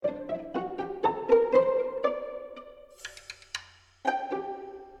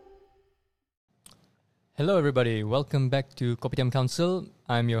Hello, everybody. Welcome back to Kopitiam Council.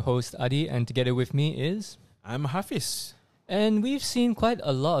 I'm your host, Adi, and together with me is... I'm Hafiz. And we've seen quite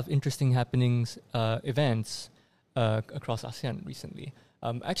a lot of interesting happenings, events across ASEAN recently.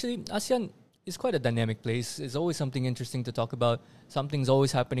 Actually, ASEAN is quite a dynamic place. There's always something interesting to talk about. Something's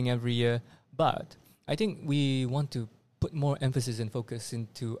always happening every year. But I think we want to put more emphasis and focus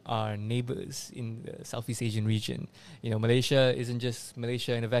into our neighbors in the Southeast Asian region. You know, Malaysia isn't just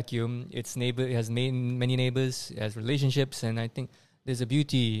Malaysia in a vacuum. It has many neighbors, it has relationships, and I think there's a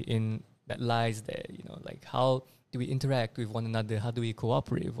beauty in that lies there. You know, like how do we interact with one another? How do we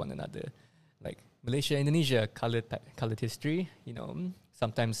cooperate with one another? Like Malaysia, Indonesia, colored history. You know,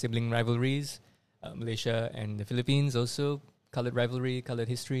 sometimes sibling rivalries. Malaysia and the Philippines also colored rivalry, colored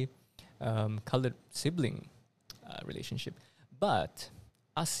history, colored sibling relationship. But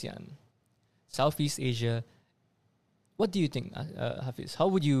ASEAN, Southeast Asia, what do you think, Hafiz? How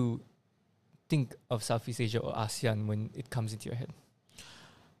would you think of Southeast Asia or ASEAN when it comes into your head?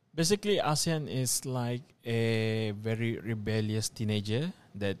 Basically, ASEAN is like a very rebellious teenager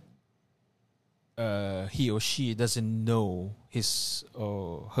that he or she doesn't know his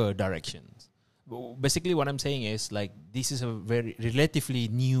or her directions. Basically, what I'm saying is like this is a very relatively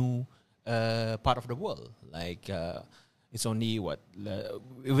new part of the world. Like it's only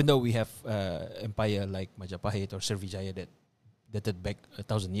even though we have empire like Majapahit or Srivijaya that dated back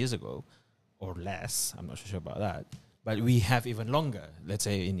 1,000 years ago or less. I'm not so sure about that. But we have even longer, let's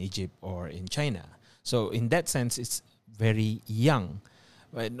say in Egypt or in China. So in that sense, it's very young.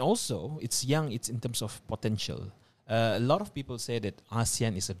 And also, it's young, it's in terms of potential. A lot of people say that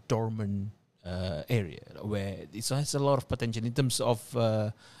ASEAN is a dormant area where it has a lot of potential in terms of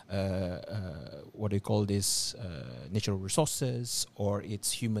what do you call this, natural resources or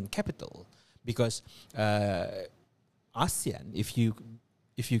its human capital. Because ASEAN, if you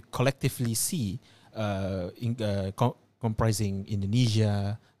collectively see, comprising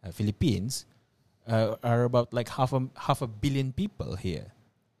Indonesia, Philippines, are about like half a billion people here.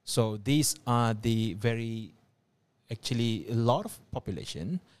 So these are actually a lot of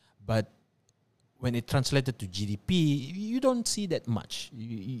population, but when it translated to GDP, you don't see that much.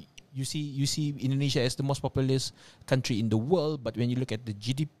 You see Indonesia as the most populous country in the world, but when you look at the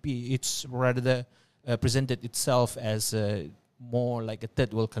GDP, it's rather presented itself as more like a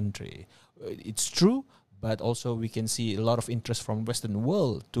third world country. It's true, but also we can see a lot of interest from Western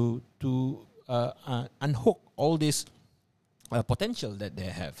world to unhook all this potential that they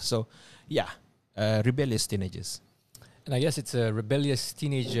have. So, yeah, rebellious teenagers. And I guess it's a rebellious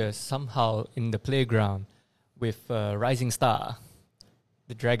teenager somehow in the playground with Rising Star,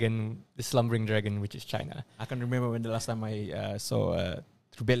 the dragon, the slumbering dragon, which is China. I can remember when the last time I saw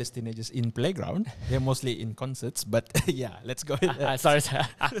rebellious teenagers in playground. They're mostly in concerts, but yeah, let's go ahead. Sorry.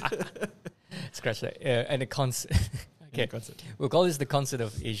 Scratch that. And a concert. Okay, concert. We'll call this the concert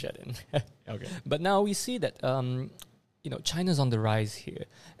of Asia then. Okay. But now we see that China's on the rise here,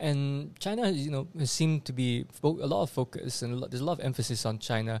 and China, has seemed to be a lot of focus and there's a lot of emphasis on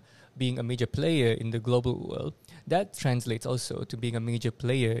China being a major player in the global world. That translates also to being a major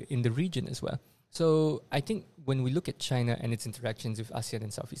player in the region as well. So I think when we look at China and its interactions with ASEAN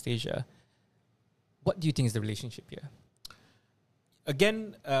and Southeast Asia, what do you think is the relationship here?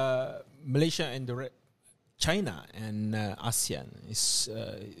 Again, Malaysia and China and ASEAN is.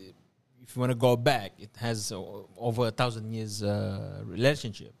 If you want to go back, it has over 1,000 years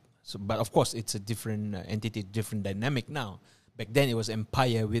relationship. So, but of course, it's a different entity, different dynamic now. Back then, it was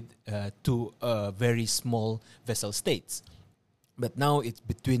empire with two very small vassal states. But now it's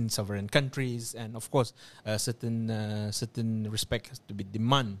between sovereign countries, and of course, certain respect has to be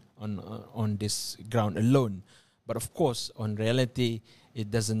demand on this ground alone. But of course, on reality,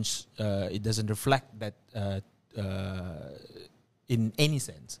 it doesn't reflect that in any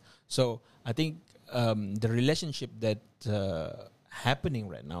sense. So I think the relationship that happening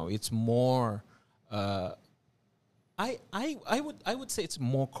right now, it's more. I would say it's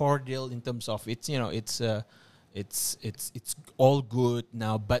more cordial in terms of it's all good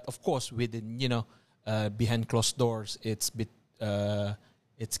now. But of course, within behind closed doors, it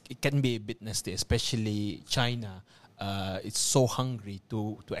can be a bit nasty, especially China. It's so hungry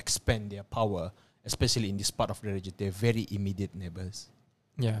to expand their power, especially in this part of the region. They're very immediate neighbors.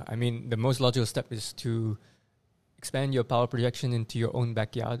 Yeah, I mean, the most logical step is to expand your power projection into your own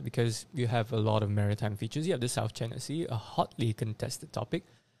backyard because you have a lot of maritime features. You have the South China Sea, a hotly contested topic,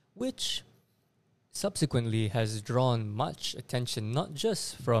 which subsequently has drawn much attention, not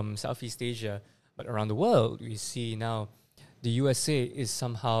just from Southeast Asia, but around the world. We see now the USA is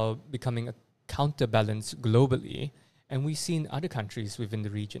somehow becoming a counterbalance globally, and we see in other countries within the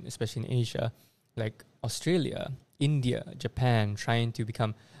region, especially in Asia, like Australia, India, Japan, trying to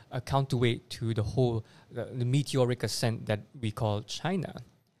become a counterweight to the whole the meteoric ascent that we call China.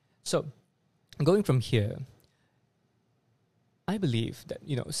 So, going from here, I believe that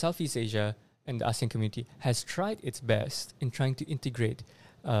Southeast Asia and the ASEAN community has tried its best in trying to integrate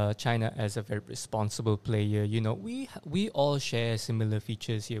China as a very responsible player. We all share similar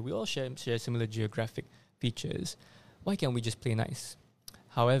features here. We all share similar geographic features. Why can't we just play nice?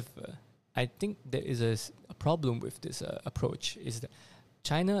 However, I think there is a problem with this approach, is that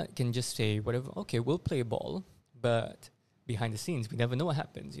China can just say whatever, okay, we'll play ball, but behind the scenes, we never know what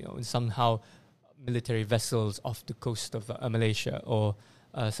happens. And somehow military vessels off the coast of Malaysia, or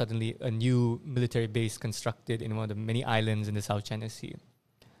suddenly a new military base constructed in one of the many islands in the South China Sea.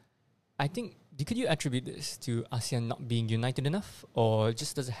 I think, could you attribute this to ASEAN not being united enough, or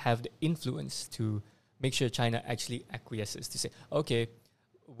just doesn't have the influence to make sure China actually acquiesces to say, okay,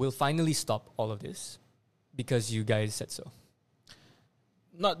 we'll finally stop all of this because you guys said so?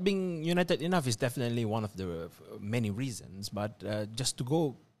 Not being united enough is definitely one of the many reasons, but just to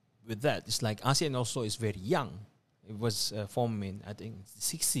go with that, it's like ASEAN also is very young. It was formed in, I think,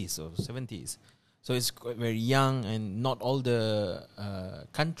 60s or 70s. So it's very young, and not all the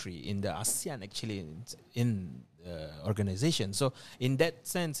country in the ASEAN actually in the organization. So in that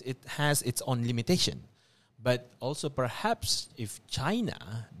sense, it has its own limitation. But also perhaps if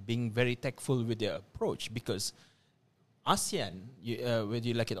China being very tactful with their approach, because ASEAN, whether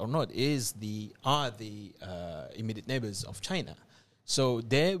you like it or not, are the immediate neighbors of China. So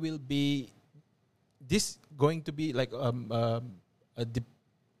there will be this going to be like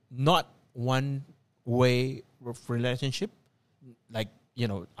not one way of relationship, like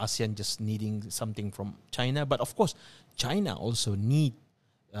ASEAN just needing something from China, but of course China also need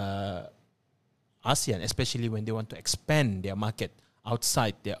ASEAN, especially when they want to expand their market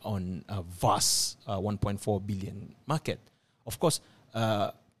outside their own vast 1.4 billion market. Of course,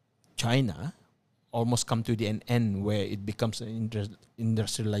 China almost come to the end where it becomes an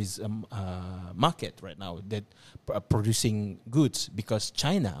industrialized market right now that producing goods, because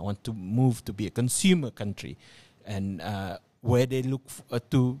China want to move to be a consumer country, and where they look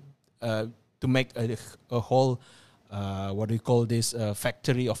to make a whole what do you call this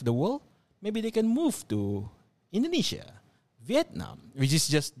factory of the world. Maybe they can move to Indonesia, Vietnam, which is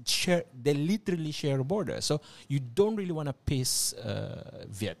just they literally share a border. So you don't really want to piss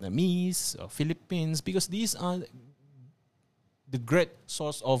Vietnamese or Philippines, because these are the great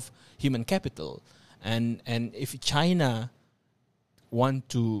source of human capital. And if China want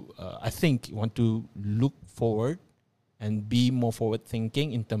to look forward and be more forward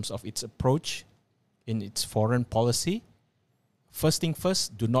thinking in terms of its approach in its foreign policy, first thing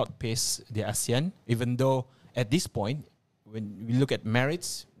first, do not piss the ASEAN, even though at this point, when we look at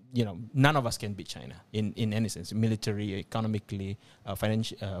merits, none of us can beat China in any sense, military, economically,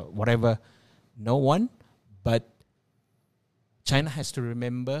 financial, whatever. No one. But China has to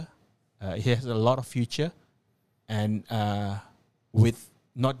remember it has a lot of future, and with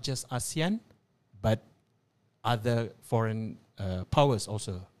not just ASEAN, but other foreign powers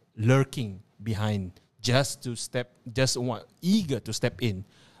also lurking behind, eager to step in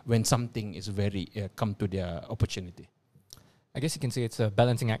when something is very come to their opportunity. I guess you can say it's a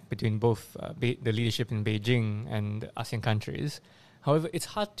balancing act between both the leadership in Beijing and ASEAN countries. However, it's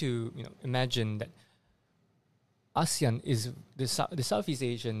hard to imagine that ASEAN is the Southeast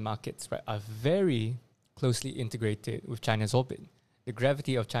Asian markets, right, are very closely integrated with China's orbit. The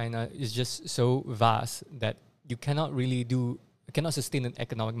gravity of China is just so vast that you cannot sustain an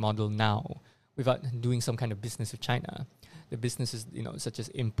economic model now without doing some kind of business with China. The businesses, such as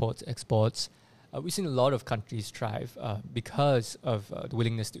imports, exports. We've seen a lot of countries thrive because of the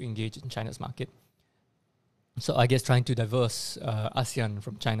willingness to engage in China's market. So I guess trying to divorce ASEAN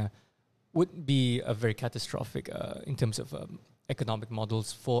from China would be a very catastrophic in terms of economic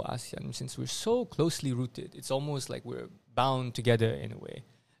models for ASEAN, since we're so closely rooted. It's almost like we're bound together in a way.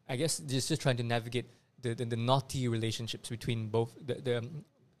 I guess just trying to navigate the knotty relationships between both the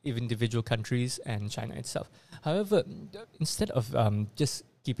individual countries and China itself. However, instead of just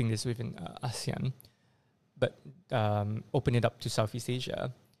keeping this within ASEAN, but open it up to Southeast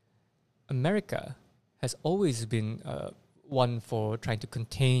Asia, America has always been one for trying to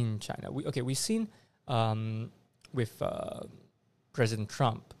contain China. We've seen with President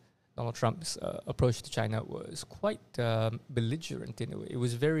Trump, Donald Trump's approach to China was quite belligerent in a way. It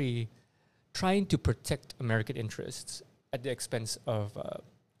was very trying to protect American interests at the expense of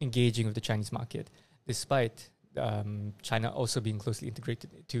engaging with the Chinese market, despite China also being closely integrated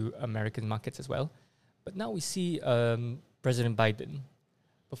to American markets as well. But now we see President Biden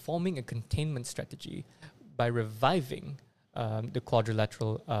performing a containment strategy by reviving the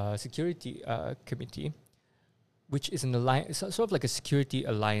Quadrilateral Security Committee, which is an alliance, sort of like a security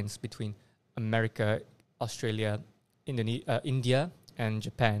alliance between America, Australia, India, and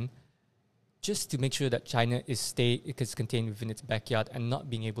Japan, just to make sure that China is contained within its backyard and not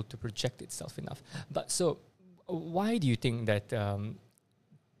being able to project itself enough. But so, why do you think that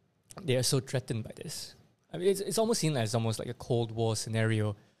they are so threatened by this? I mean, it's almost seen as almost like a Cold War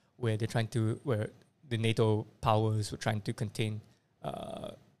scenario where where the NATO powers were trying to contain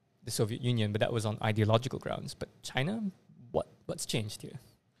the Soviet Union, but that was on ideological grounds. But China, what's changed here?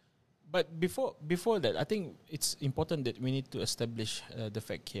 But before that, I think it's important that we need to establish the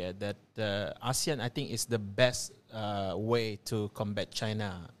fact here that ASEAN, I think, is the best way to combat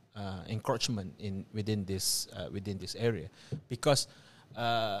China encroachment within this area, because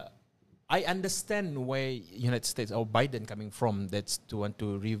I understand where United States or Biden coming from, that's to want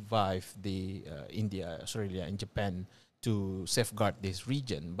to revive the India, Australia, and Japan to safeguard this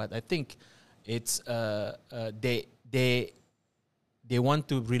region. But I think it's they want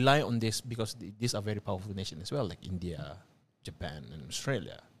to rely on this because these are very powerful nations as well, like India, Japan, and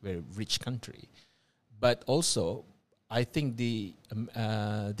Australia, very rich country. But also, I think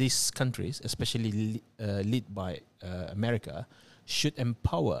these countries, especially led by America, should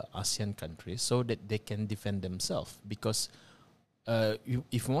empower ASEAN countries so that they can defend themselves. Because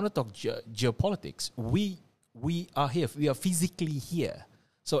if you want to talk geopolitics, we are here. We are physically here.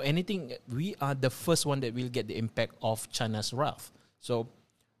 So anything, we are the first one that will get the impact of China's wrath. So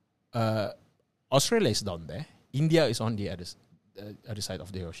Australia is down there. India is on the other side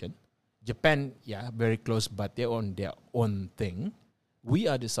of the ocean. Japan, very close, but they're on their own thing. We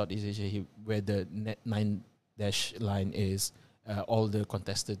are the Southeast Asia where the net 9 dash line is, all the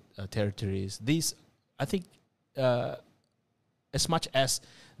contested territories. These, I think, as much as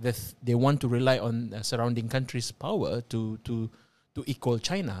they want to rely on surrounding countries' power to equal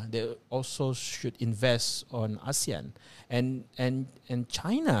China, they also should invest on ASEAN and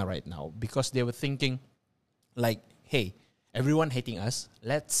China right now, because they were thinking like, hey, everyone hating us.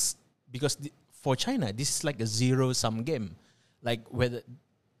 For China, this is like a zero-sum game. Like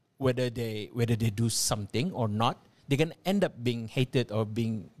whether they do something or not, they can end up being hated or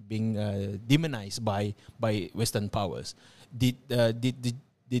being demonized by Western powers. Did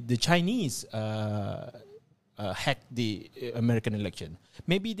the Chinese hack the American election?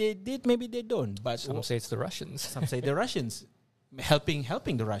 Maybe they did, maybe they don't. But some say it's the Russians. Some say the Russians helping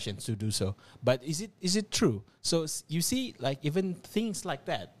the Russians to do so. But is it true? So you see, like even things like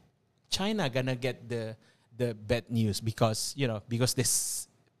that, China gonna get the bad news because they're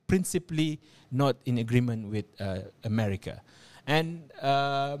principally not in agreement with America. And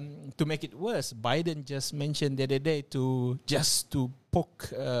to make it worse, Biden just mentioned the other day to poke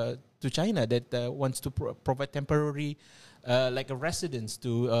to China that wants to provide temporary like a residence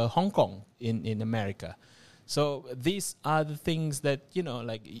to Hong Kong in America. So these are the things that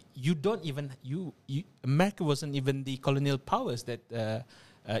like America wasn't even the colonial powers that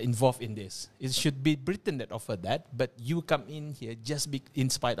involved in this. It should be Britain that offered that, but you come in here just in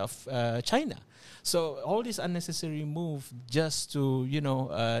spite of China. So all this unnecessary move just to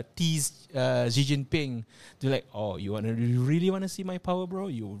tease Xi Jinping to like, oh, you really want to see my power, bro?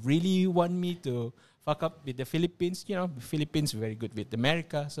 You really want me to fuck up with the Philippines? The Philippines very good with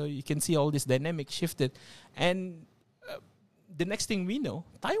America, so you can see all this dynamic shifted, and the next thing we know,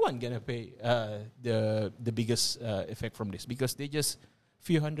 Taiwan gonna pay the biggest effect from this, because they just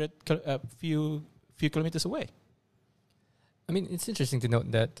few kilometers away. I mean, it's interesting to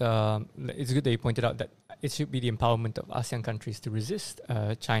note that it's good that you pointed out that it should be the empowerment of ASEAN countries to resist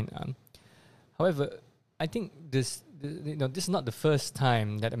China. However, I think this is not the first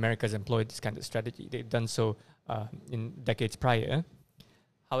time that America has employed this kind of strategy. They've done so in decades prior.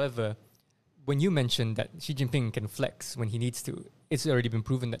 However, when you mentioned that Xi Jinping can flex when he needs to, it's already been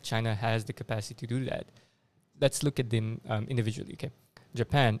proven that China has the capacity to do that. Let's look at them individually, okay?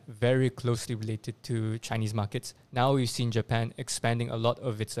 Japan, very closely related to Chinese markets. Now we've seen Japan expanding a lot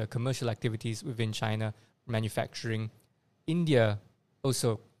of its commercial activities within China, manufacturing. India,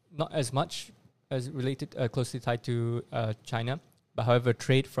 also not as much as related, closely tied to China. But however,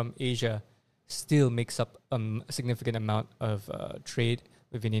 trade from Asia still makes up a significant amount of trade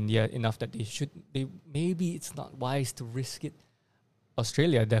within India, enough that maybe it's not wise to risk it.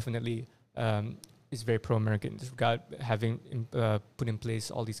 Australia definitely is very pro-American in this regard, having put in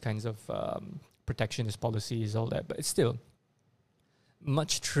place all these kinds of protectionist policies, all that. But it's still,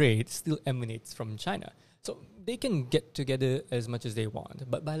 much trade still emanates from China. So they can get together as much as they want,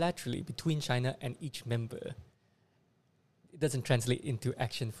 but bilaterally between China and each member, doesn't translate into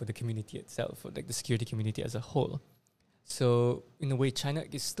action for the community itself, or like the security community as a whole. So in a way, China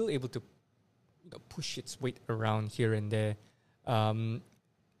is still able to push its weight around here and there.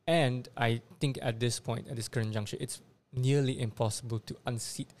 And I think at this point, at this current juncture, it's nearly impossible to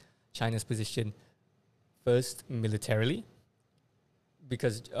unseat China's position, first militarily,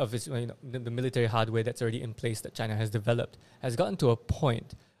 because of its, the military hardware that's already in place that China has developed has gotten to a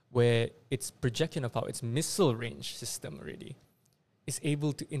point where its projection of power, its missile range system already, is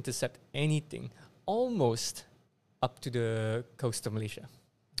able to intercept anything almost up to the coast of Malaysia.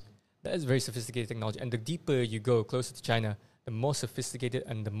 That is very sophisticated technology. And the deeper you go, closer to China, the more sophisticated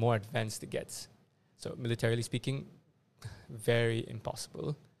and the more advanced it gets. So militarily speaking, very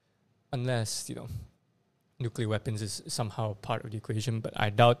impossible. Unless, nuclear weapons is somehow part of the equation, but I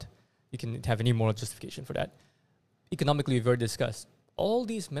doubt you can have any moral justification for that. Economically, we've already discussed, all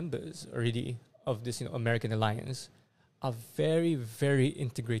these members already of this American alliance are very, very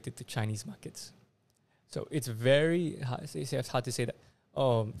integrated to Chinese markets. So it's very hard to say that,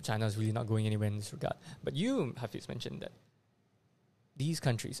 China is really not going anywhere in this regard. But you, Hafiz, mentioned that these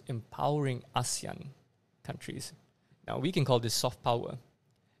countries empowering ASEAN countries. Now, we can call this soft power.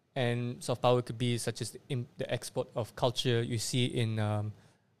 And soft power could be such as the export of culture. You see in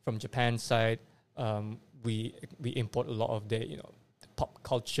from Japan's side, we import a lot of their pop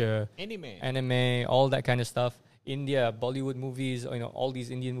culture, anime, all that kind of stuff. India, Bollywood movies, all these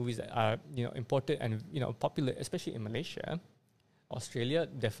Indian movies that are imported and popular, especially in Malaysia. Australia,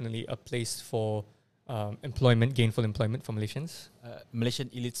 definitely a place for gainful employment for Malaysians. Malaysian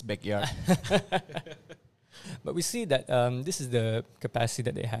elite's backyard. But we see that this is the capacity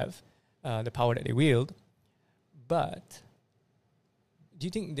that they have, the power that they wield. But do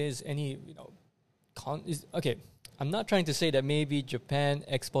you think there's any, okay, I'm not trying to say that maybe Japan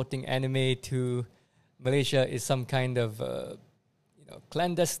exporting anime to Malaysia is some kind of,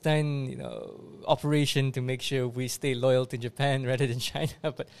 clandestine, operation to make sure we stay loyal to Japan rather than China.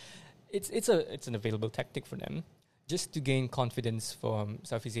 But it's an available tactic for them, just to gain confidence from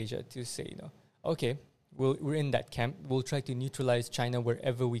Southeast Asia to say, okay, we're in that camp. We'll try to neutralize China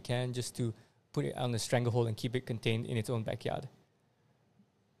wherever we can, just to put it on a stranglehold and keep it contained in its own backyard.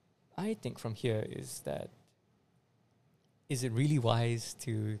 I think from here is it really wise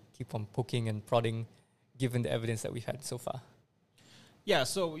to keep on poking and prodding, given the evidence that we've had so far? Yeah,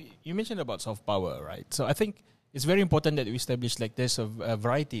 so you mentioned about soft power, right? So I think it's very important that we establish there's a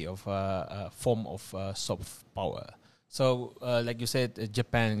variety of form of soft power. So, like you said,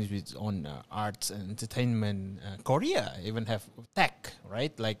 Japan is with its own arts and entertainment. Korea even have tech,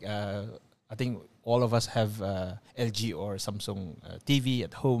 right? I think all of us have LG or Samsung TV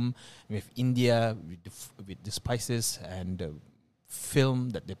at home. We have India with the spices and the film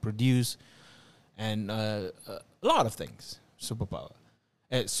that they produce, and a lot of things. Superpower,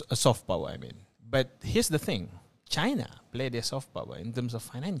 soft power. I mean, but here's the thing: China play their soft power in terms of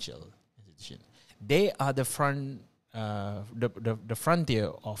financial institution. They are the front. The frontier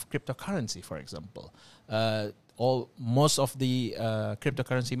of cryptocurrency, for example. Most of the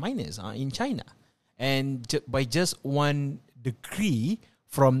cryptocurrency miners are in China, and by just one decree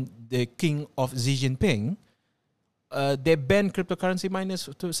from the king of Xi Jinping, they ban cryptocurrency miners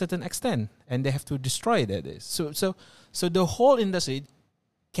to a certain extent, and they have to destroy that. So the whole industry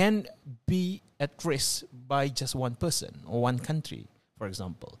can be at risk by just one person or one country, for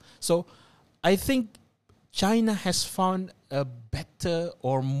example. So I think China has found a better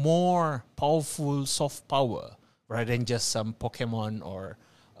or more powerful soft power rather than just some Pokemon or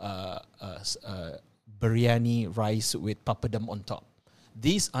biryani rice with papadum on top.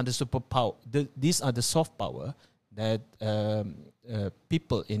 These are the superpower. These are the soft power that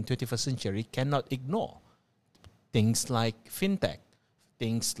people in 21st century cannot ignore. Things like fintech,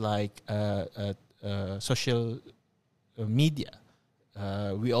 things like social media.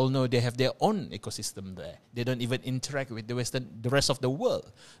 We all know they have their own ecosystem there. They don't even interact with the rest of the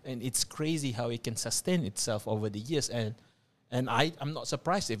world, and it's crazy how it can sustain itself over the years. And I'm not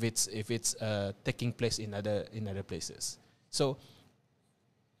surprised if it's taking place in other places. So,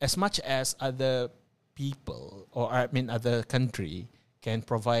 as much as other people other country can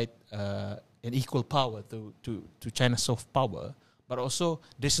provide an equal power to China's soft power, but also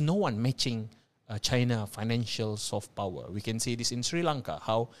there's no one matching China financial soft power. We can see this in Sri Lanka,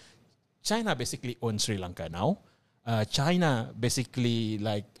 how China basically owns Sri Lanka now. China basically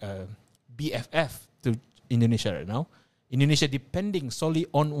BFF to Indonesia right now. Indonesia depending solely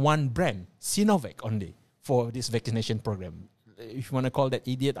on one brand, Sinovac only, for this vaccination program. If you want to call that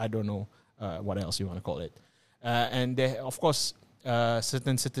idiot, I don't know what else you want to call it. And they, of course,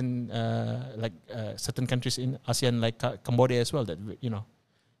 certain countries in ASEAN, like Cambodia as well. That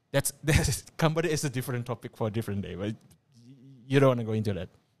that's Cambodia is a different topic for a different day, but you don't want to go into that.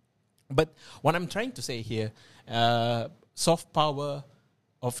 But what I'm trying to say here, soft power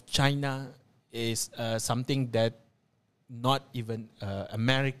of China is something that not even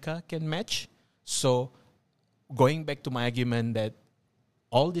America can match. So going back to my argument that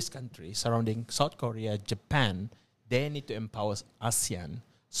all these countries surrounding South Korea, Japan, they need to empower ASEAN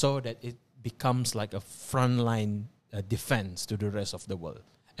so that it becomes like a frontline defense to the rest of the world.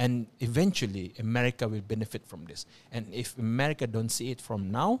 And eventually, America will benefit from this. And if America don't see it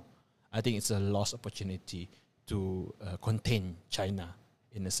from now, I think it's a lost opportunity to contain China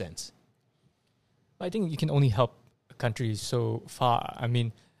in a sense. I think you can only help a country so far. I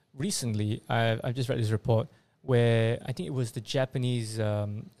mean, recently, I've just read this report where I think it was the Japanese,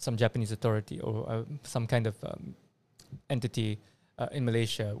 some Japanese authority or some kind of entity in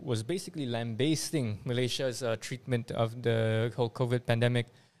Malaysia was basically lambasting Malaysia's treatment of the whole COVID pandemic,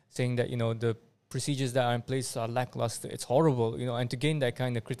 saying that, the procedures that are in place are lackluster. It's horrible, and to gain that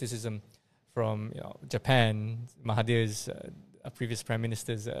kind of criticism from, Japan, Mahathir's, previous prime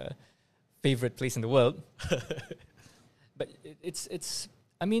minister's favorite place in the world. But it's.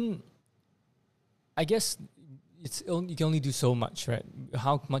 I mean, I guess you can only do so much, right?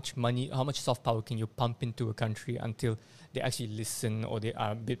 How much money, how much soft power can you pump into a country until they actually listen or they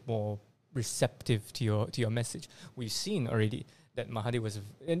are a bit more receptive to your message? We've seen already that Mahathir was,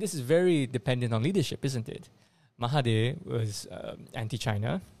 and this is very dependent on leadership, isn't it? Mahathir was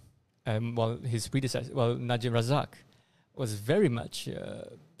anti-China, while his predecessor, Najib Razak, was very much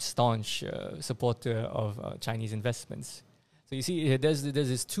staunch supporter of Chinese investments. So you see,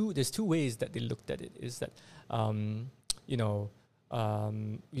 there's two ways that they looked at it. Is that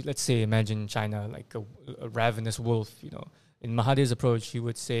let's say imagine China like a ravenous wolf. In Mahathir's approach, he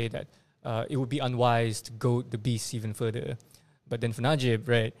would say that it would be unwise to goad the beast even further. But then for Najib,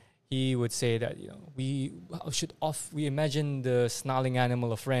 right, he would say that we imagine the snarling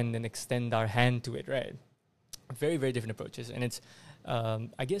animal a friend and extend our hand to it, right? Very, very different approaches, and it's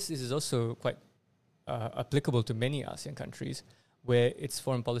I guess this is also quite applicable to many ASEAN countries, where its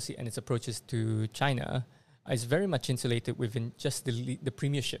foreign policy and its approaches to China is very much insulated within just the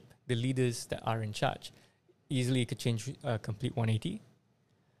premiership, the leaders that are in charge. Easily, it could change a complete 180.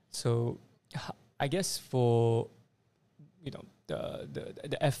 So, I guess for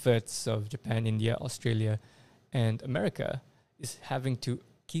the efforts of Japan, India, Australia, and America is having to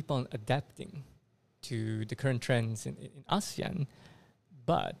keep on adapting to the current trends in ASEAN,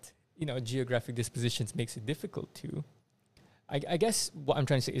 but geographic dispositions makes it difficult to. I guess what I'm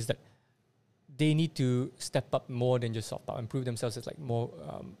trying to say is that they need to step up more than just soft power, improve themselves as like more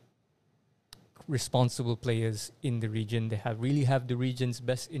responsible players in the region. They really have the region's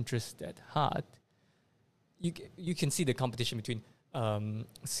best interest at heart. You can see the competition between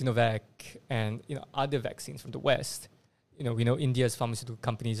Sinovac and other vaccines from the West. We know India's pharmaceutical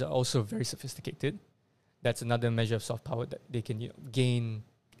companies are also very sophisticated. That's another measure of soft power that they can gain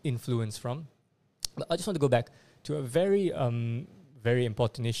influence from. But I just want to go back to a very, very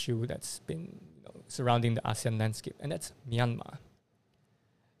important issue that's been surrounding the ASEAN landscape, and that's Myanmar.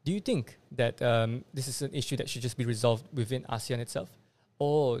 Do you think that this is an issue that should just be resolved within ASEAN itself?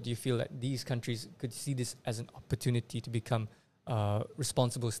 Or do you feel that these countries could see this as an opportunity to become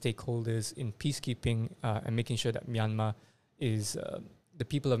responsible stakeholders in peacekeeping and making sure that Myanmar is, the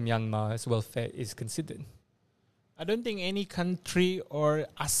people of Myanmar's welfare is considered? I don't think any country or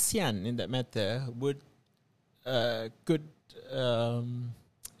ASEAN, in that matter, could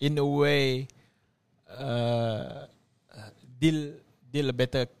in a way deal a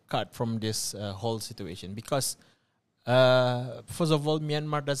better cut from this whole situation, because first of all,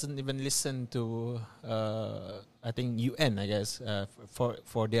 Myanmar doesn't even listen to I think UN, I guess,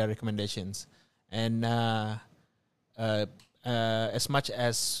 for their recommendations, and as much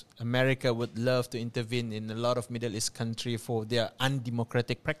as America would love to intervene in a lot of Middle East countries for their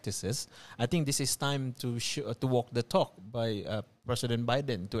undemocratic practices, I think this is time to walk the talk by President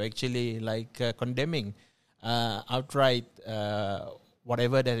Biden, to actually condemning outright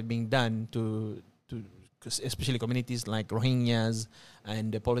whatever that is being done to especially communities like Rohingyas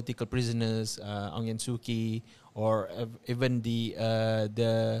and the political prisoners, Aung San Suu Kyi, or even the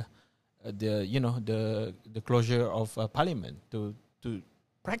closure of parliament to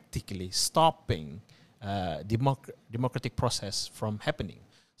practically stopping democratic process from happening.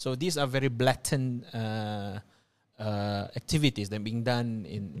 So these are very blatant activities that are being done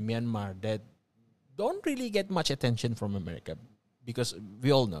in Myanmar that don't really get much attention from America, because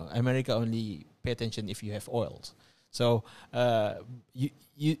we all know America only pay attention if you have oils. So,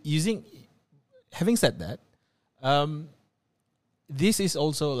 using, having said that, this is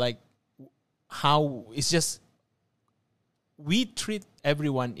also like how it's just we treat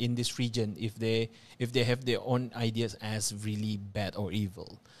everyone in this region if they have their own ideas as really bad or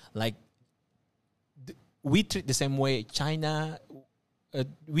evil. Like we treat the same way China,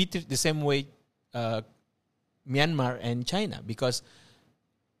 we treat the same way Myanmar and China because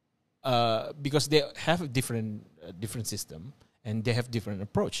they have a different system and they have different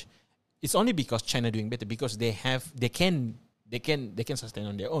approach. It's only because China doing better because they can sustain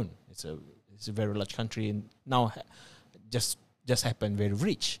on their own. It's a very large country and now just happened very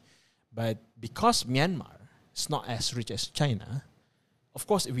rich, but because Myanmar is not as rich as China, of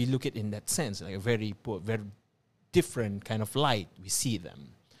course if we look at it in that sense, like a very poor, very different kind of light we see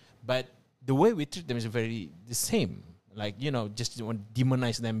them, but the way we treat them is very the same. Like, just don't want to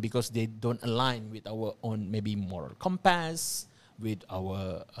demonize them because they don't align with our own maybe moral compass, with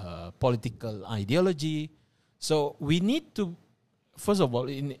our political ideology. So we need to, first of all,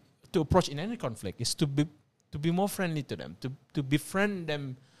 to approach in any conflict is to be more friendly to them, to befriend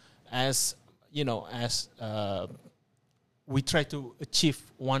them as we try to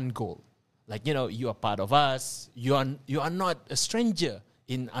achieve one goal. Like, you are part of us. You are not a stranger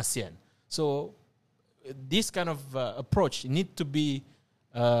in ASEAN. So this kind of approach need to be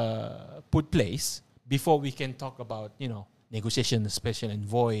put place before we can talk about negotiation, special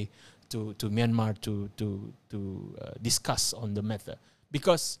envoy to Myanmar to discuss on the matter.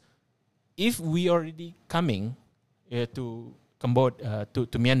 Because if we already coming to Cambodia to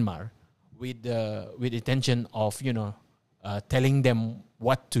Myanmar with intention of telling them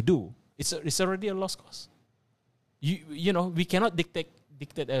what to do, it's already a lost cause. We cannot dictate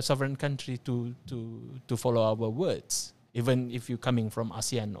a sovereign country to follow our words, even if you're coming from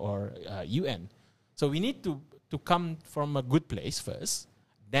ASEAN or UN. So we need to come from a good place first,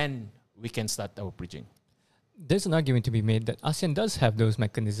 then we can start our preaching. There's an argument to be made that ASEAN does have those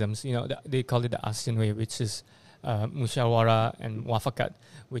mechanisms. They call it the ASEAN way, which is Musyawara and Muafakat,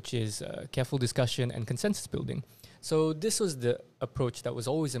 which is careful discussion and consensus building. So this was the approach that was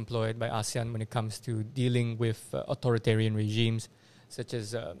always employed by ASEAN when it comes to dealing with authoritarian regimes, such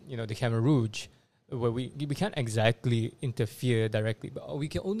as the Khmer Rouge, where we can't exactly interfere directly, but we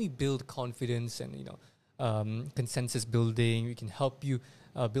can only build confidence and consensus building. We can help you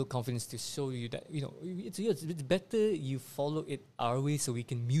build confidence to show you that it's better you follow it our way so we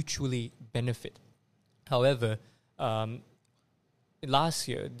can mutually benefit. However, last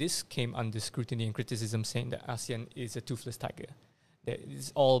year this came under scrutiny and criticism, saying that ASEAN is a toothless tiger, that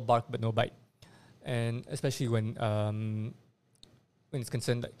it's all bark but no bite, and especially when it's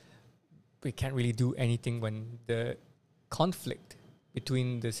concerned that we can't really do anything when the conflict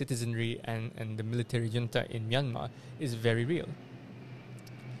between the citizenry and the military junta in Myanmar is very real.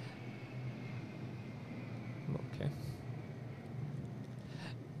 Okay.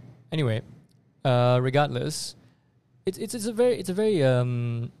 Anyway, regardless, it's a very it's a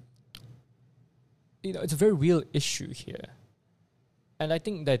very real issue here, and I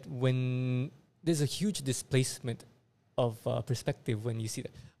think that when there's a huge displacement of perspective when you see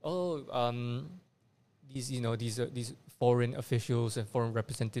that these foreign officials and foreign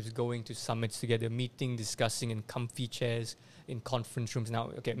representatives going to summits together, meeting, discussing in comfy chairs in conference rooms. Now,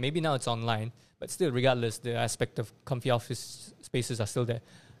 okay, maybe now it's online, but still, regardless, the aspect of comfy office spaces are still there.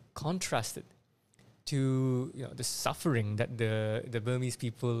 Contrasted to the suffering that the Burmese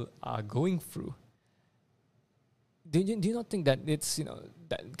people are going through. Do you not think that it's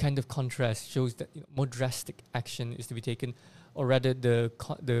that kind of contrast shows that more drastic action is to be taken, or rather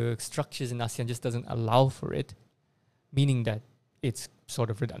the structures in ASEAN just doesn't allow for it, meaning that it's sort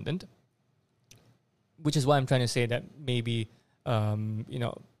of redundant. Which is why I'm trying to say that maybe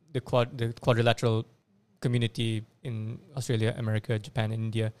the quadrilateral community in Australia, America, Japan, and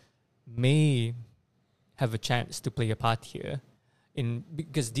India may have a chance to play a part here,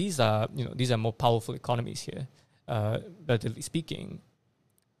 because these are more powerful economies here. Relatively speaking,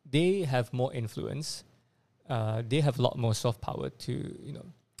 they have more influence. They have a lot more soft power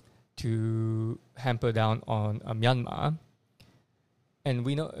to hamper down on Myanmar. And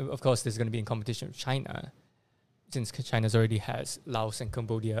we know, of course, there's going to be in competition with China, since China's already has Laos and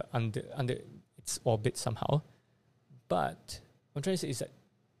Cambodia under its orbit somehow. But what I'm trying to say is that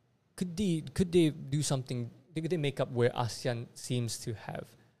could they do something? Could they make up where ASEAN seems to have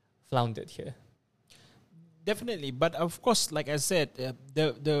floundered here? Definitely, but of course, like I said,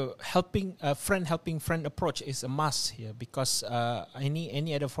 the helping friend approach is a must here, because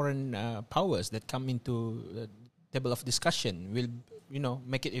any other foreign powers that come into the table of discussion will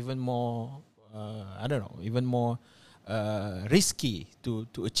make it even more even more risky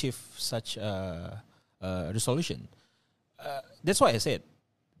to achieve such resolution. That's why I said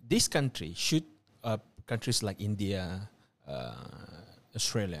this country should countries like India,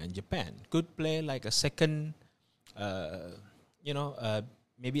 Australia, and Japan could play like a second,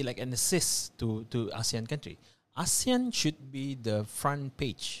 maybe like an assist to ASEAN country. ASEAN should be the front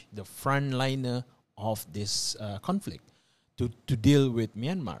page, the frontliner of this conflict to deal with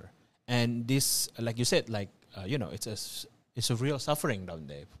Myanmar. And this, like you said, it's a real suffering down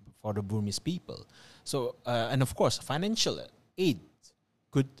there for the Burmese people. So, and of course, financial aid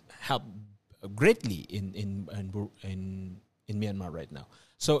could help greatly in Myanmar right now.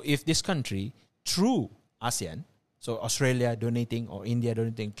 So, if this country, through ASEAN, so Australia donating or India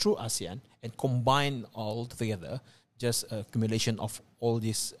donating through ASEAN and combine all together, just accumulation of all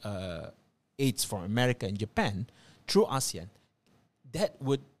these aids from America and Japan through ASEAN, that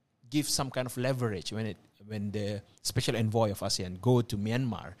would give some kind of leverage when the special envoy of ASEAN go to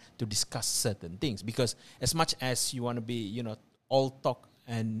Myanmar to discuss certain things. Because as much as you want to be, all talk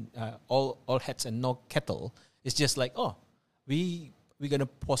and all heads and no kettle, it's just like, we're gonna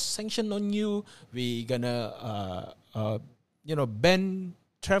post sanction on you. We're gonna ban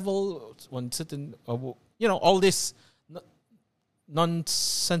travel on certain all these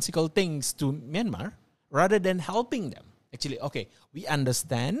nonsensical things to Myanmar rather than helping them. Actually, okay, we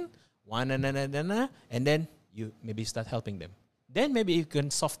understand and then you maybe start helping them. Then maybe you can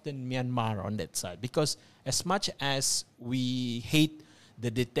soften Myanmar on that side, because as much as we hate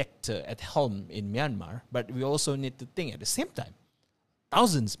the dictator at helm in Myanmar, but we also need to think at the same time,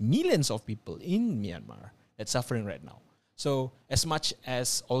 thousands, millions of people in Myanmar that's suffering right now. So as much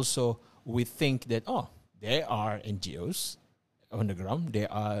as also we think that, there are NGOs on the ground, there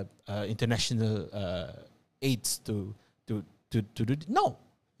are international aids to do. No,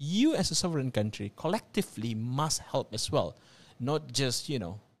 you as a sovereign country collectively must help as well, not just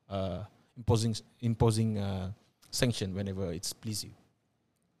imposing sanction whenever it's please you.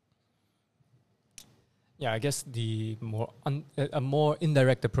 Yeah, I guess a more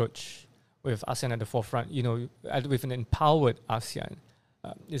indirect approach with ASEAN at the forefront, with an empowered ASEAN,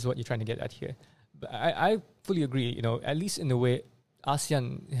 is what you're trying to get at here. But I fully agree. At least in the way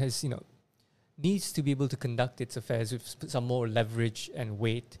ASEAN has, needs to be able to conduct its affairs with some more leverage and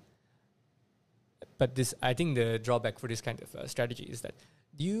weight. But I think the drawback for this kind of strategy is that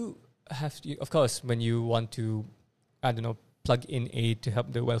you have to, of course, when you want to, plug in aid to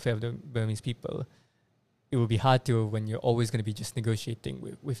help the welfare of the Burmese people, it will be hard to when you're always going to be just negotiating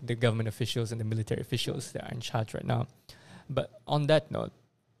with the government officials and the military officials that are in charge right now. But on that note,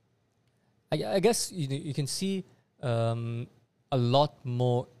 I guess you can see a lot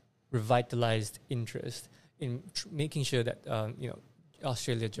more revitalized interest in making sure that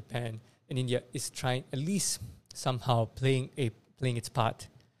Australia, Japan, and India is trying at least somehow playing its part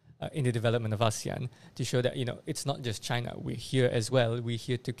in the development of ASEAN, to show that it's not just China. We're here as well. We're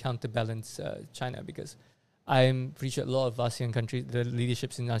here to counterbalance China, because I'm pretty sure a lot of ASEAN countries, the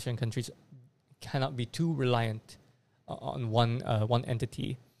leaderships in ASEAN countries, cannot be too reliant on one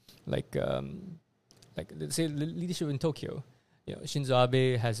entity. Like let's say the leadership in Tokyo, Shinzo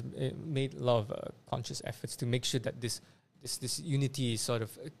Abe has made a lot of conscious efforts to make sure that this unity sort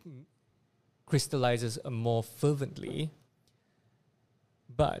of crystallizes more fervently.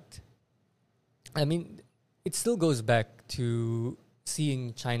 But I mean, it still goes back to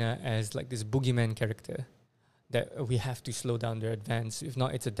seeing China as like this boogeyman character that we have to slow down their advance. If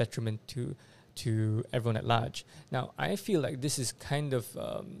not, it's a detriment to everyone at large. Now, I feel like this is kind of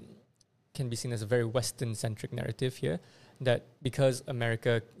can be seen as a very Western-centric narrative here, that because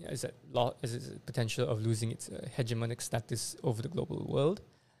America has a potential of losing its hegemonic status over the global world,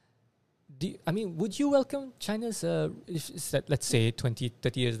 would you welcome China's, let's say 20,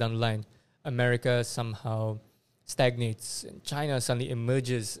 30 years down the line, America somehow stagnates and China suddenly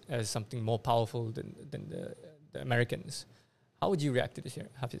emerges as something more powerful than the Americans? How would you react to this here,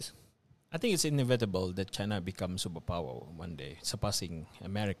 Hafiz? I think it's inevitable that China becomes superpower one day, surpassing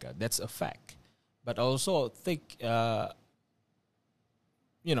America. That's a fact. But also think, your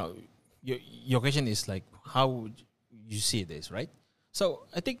question is like, how you see this, right? So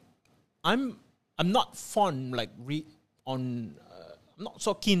I think I'm not fond I'm not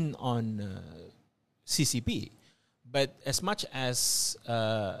so keen on CCP, but as much as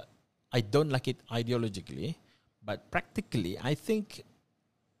I don't like it ideologically, but practically, I think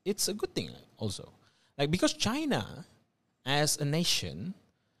it's a good thing also. Because China, as a nation,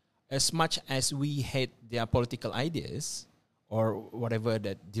 as much as we hate their political ideas or whatever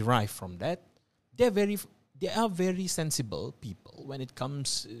that derive from that, they are very sensible people when it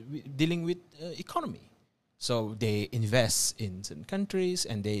comes dealing with economy. So they invest in certain countries,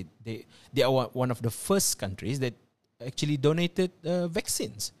 and they are one of the first countries that actually donated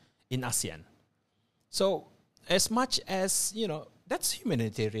vaccines in ASEAN. So as much as, that's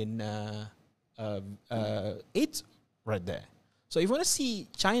humanitarian aid right there. So if you want to see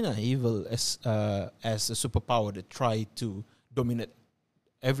China evil as a superpower that try to dominate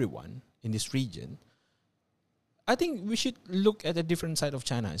everyone in this region, I think we should look at a different side of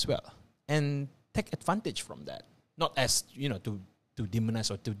China as well and take advantage from that. Not as, to demonize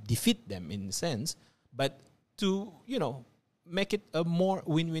or to defeat them in a sense, but to, make it a more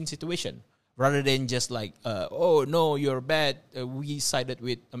win-win situation rather than just like, oh no, you're bad, we sided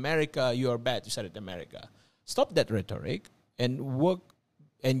with America, you're bad, you sided with America. Stop that rhetoric and work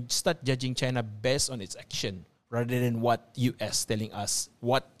and start judging China based on its action rather than what US telling us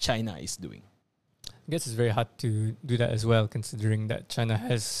what China is doing. I guess it's very hard to do that as well, considering that China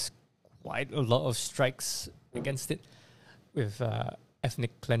has quite a lot of strikes against it, with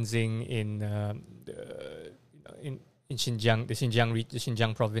ethnic cleansing in Xinjiang, the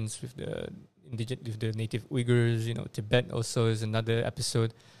Xinjiang province, with the native Uyghurs. Tibet also is another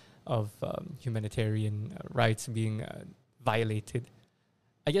episode of humanitarian rights being violated.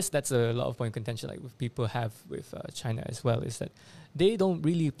 I guess that's a lot of point contention, like with people have with China as well, is that they don't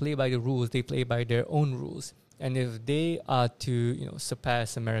really play by the rules; they play by their own rules. And if they are to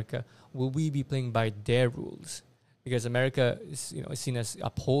surpass America, will we be playing by their rules? Because America is seen as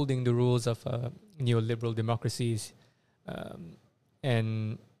upholding the rules of neoliberal democracies,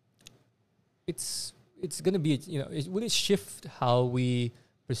 and it's going to be will it shift how we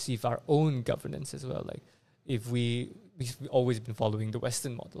perceive our own governance as well? Like if we've always been following the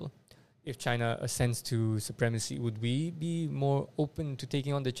Western model. If China ascends to supremacy, would we be more open to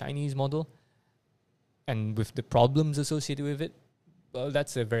taking on the Chinese model? And with the problems associated with it? Well,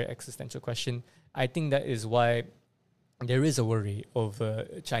 that's a very existential question. I think that is why there is a worry of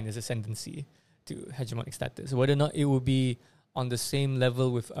China's ascendancy to hegemonic status. Whether or not it will be on the same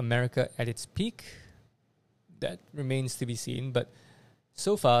level with America at its peak, that remains to be seen. But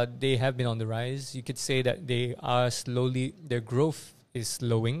so far, they have been on the rise. You could say that they are their growth is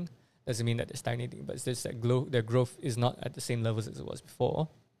slowing. Doesn't mean that they're stagnating, but it's just that their growth is not at the same levels as it was before.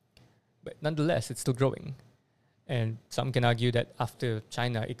 But nonetheless, it's still growing. And some can argue that after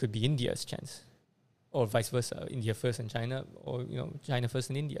China, it could be India's chance. Or vice versa, India first and China, or China first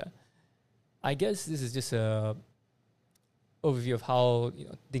and India. I guess this is just a overview of how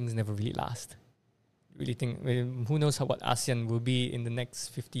things never really last. Really think, who knows what ASEAN will be in the next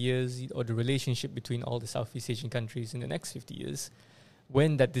 50 years, or the relationship between all the Southeast Asian countries in the next 50 years,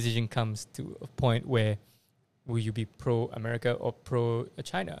 when that decision comes to a point where will you be pro-America or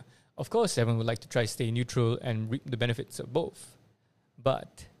pro-China? Of course, everyone would like to try to stay neutral and reap the benefits of both.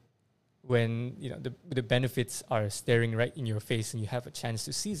 But when the benefits are staring right in your face and you have a chance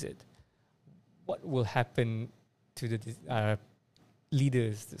to seize it, what will happen to the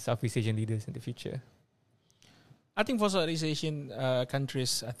leaders, the Southeast Asian leaders in the future? I think for Southeast Asian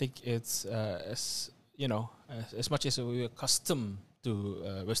countries, I think it's as much as we're accustomed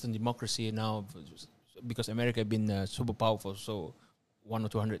to Western democracy now, because America has been super powerful so 100 or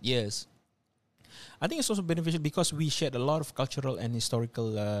 200 years. I think it's also beneficial because we shared a lot of cultural and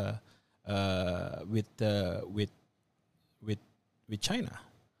historical with China.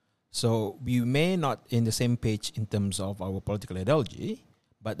 So we may not in the same page in terms of our political ideology,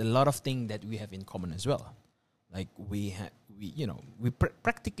 but a lot of things that we have in common as well. Like we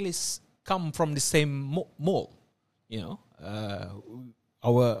practically come from the same mold.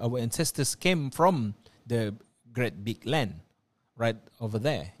 Our ancestors came from the great big land right over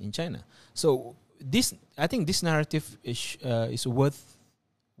there in China. So I think this narrative is worth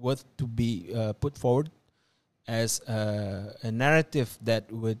to be put forward as a narrative that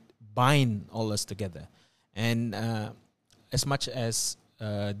would bind all us together. And as much as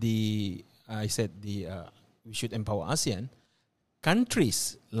we should empower ASEAN,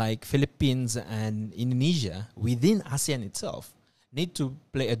 countries like Philippines and Indonesia within ASEAN itself need to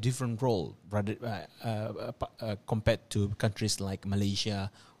play a different role rather compared to countries like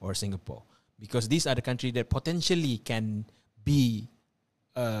Malaysia or Singapore, because these are the countries that potentially can be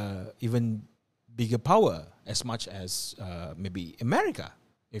even bigger power as much as maybe America,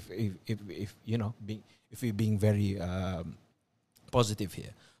 if we're being very positive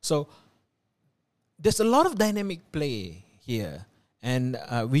here. So there's a lot of dynamic play here, and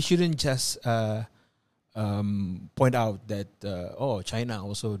we shouldn't just point out that China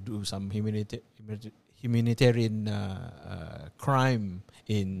also do some humanitarian crime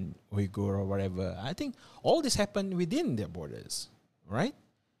in Uyghur or whatever. I think all this happened within their borders, right?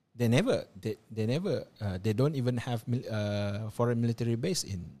 they don't even have foreign military base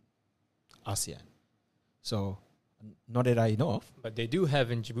in ASEAN. So, not that I know of. But they do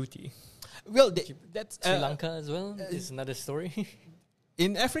have in Djibouti. Well, that's Sri Lanka as well. Is another story.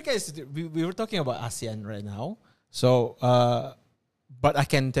 In Africa. We were talking about ASEAN right now. So, but I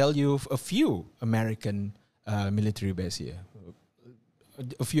can tell you a few American military base here.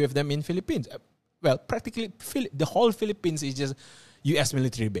 A few of them in Philippines. Well, practically the whole Philippines is just U.S.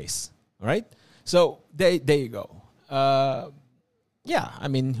 military base, right? So there you go. Yeah, I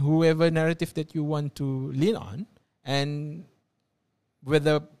mean, whoever narrative that you want to lean on, and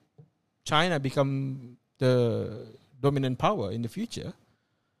whether China become the dominant power in the future,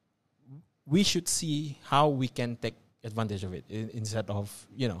 we should see how we can take advantage of it instead of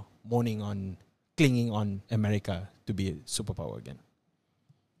clinging on America to be a superpower again.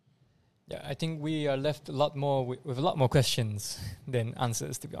 Yeah, I think we are left a lot more with a lot more questions than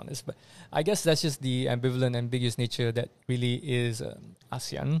answers, to be honest. But I guess that's just the ambivalent, ambiguous nature that really is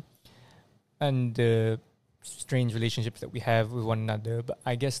ASEAN and the strange relationships that we have with one another. But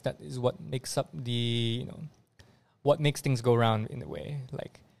I guess that is what makes up what makes things go round in a way.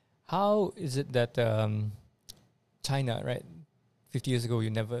 Like, how is it that China, right, 50 years ago, you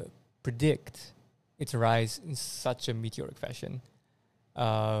never predict its rise in such a meteoric fashion?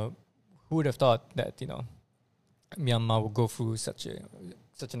 Who would have thought that Myanmar will go through such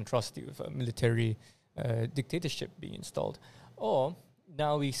an atrocity with a military dictatorship being installed? Or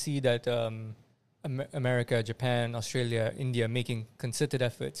now we see that America, Japan, Australia, India making concerted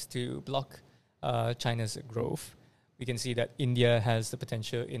efforts to block China's growth. We can see that India has the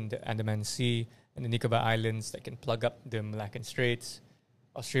potential in the Andaman Sea and the Nicobar Islands that can plug up the Malaccan Straits.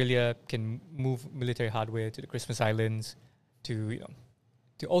 Australia can move military hardware to the Christmas Islands to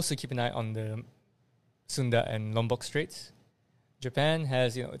also keep an eye on the Sunda and Lombok Straits. Japan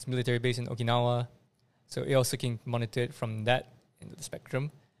has its military base in Okinawa, so it also can monitor it from that end of the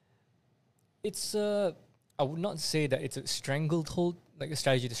spectrum. It's I would not say that it's a stranglehold, like a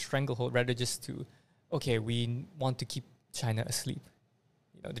strategy to stranglehold, rather just to, okay, we want to keep China asleep.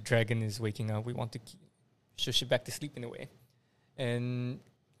 The dragon is waking up. We want to shush it back to sleep in a way. And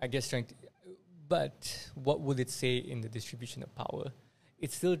I guess but what would it say in the distribution of power?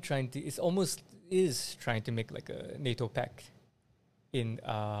 It's still trying to make like a NATO pact in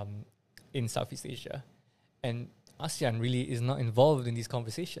Southeast Asia, and ASEAN really is not involved in these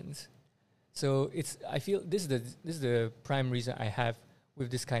conversations. So I feel this is the prime reason I have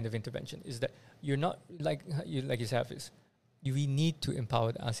with this kind of intervention, is that you're not like you have is we need to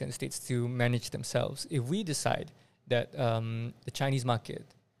empower the ASEAN states to manage themselves. If we decide that the Chinese market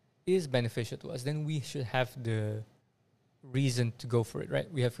is beneficial to us, then we should have the reason to go for it,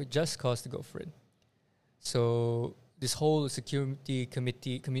 right? We have a just cause to go for it. So this whole security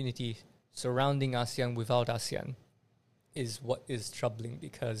community surrounding ASEAN without ASEAN is what is troubling,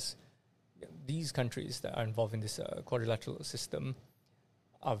 because these countries that are involved in this quadrilateral system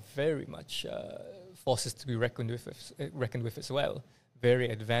are very much forces to be reckoned with as well. Very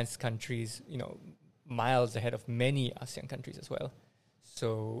advanced countries, miles ahead of many ASEAN countries as well.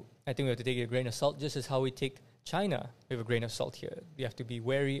 So I think we have to take it with a grain of salt, just as how we take China with a grain of salt here. We have to be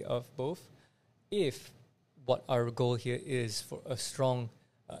wary of both if what our goal here is for a strong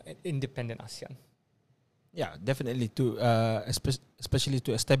and independent ASEAN. Yeah, definitely, to especially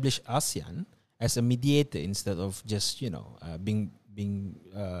to establish ASEAN as a mediator instead of just being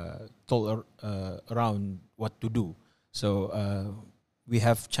told around what to do. So we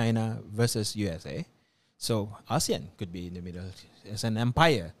have China versus USA. So ASEAN could be in the middle as an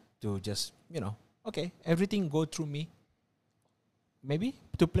empire to just okay, everything go through me. Maybe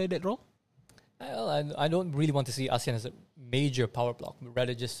to play that role. I don't really want to see ASEAN as a major power block, but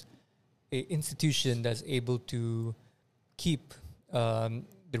rather just an institution that's able to keep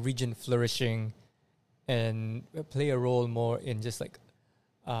the region flourishing and play a role more in just like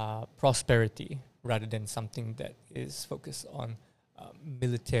prosperity, rather than something that is focused on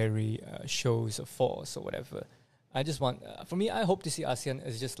military shows of force or whatever. I just want, for me, I hope to see ASEAN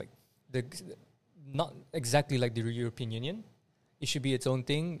as just like not exactly like the European Union. It should be its own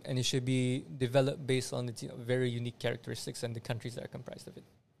thing, and it should be developed based on its very unique characteristics and the countries that are comprised of it.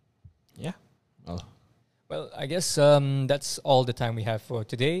 Yeah. Well, I guess that's all the time we have for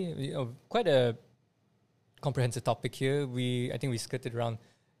today. Quite a comprehensive topic here. I think we skirted around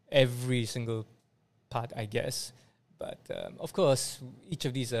every single part, I guess. But of course, each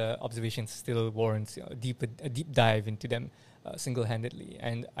of these observations still warrants a deep dive into them single-handedly.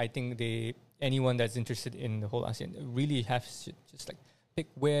 And I think anyone that's interested in the whole ASEAN really has to just like pick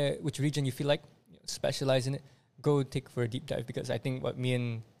which region you feel like specialize in it. Go take for a deep dive, because I think what me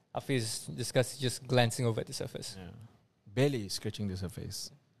and Hafiz just glancing over at the surface. Yeah. Barely scratching the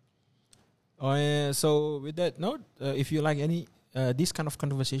surface. So with that note, if you like any this kind of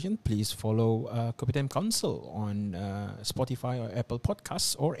conversation, please follow Kopitiam Council on Spotify or Apple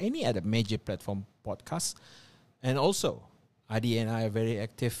Podcasts or any other major platform podcasts. And also, Adi and I are very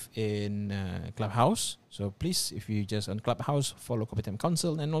active in Clubhouse. So please, if you just on Clubhouse, follow Kopitiam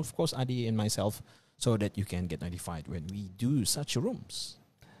Council, and of course Adi and myself, so that you can get notified when we do such rooms.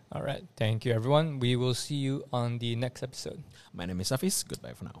 All right. Thank you, everyone. We will see you on the next episode. My name is Hafiz.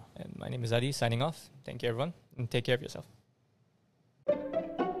 Goodbye for now. And my name is Adi, signing off. Thank you, everyone, and take care of yourself.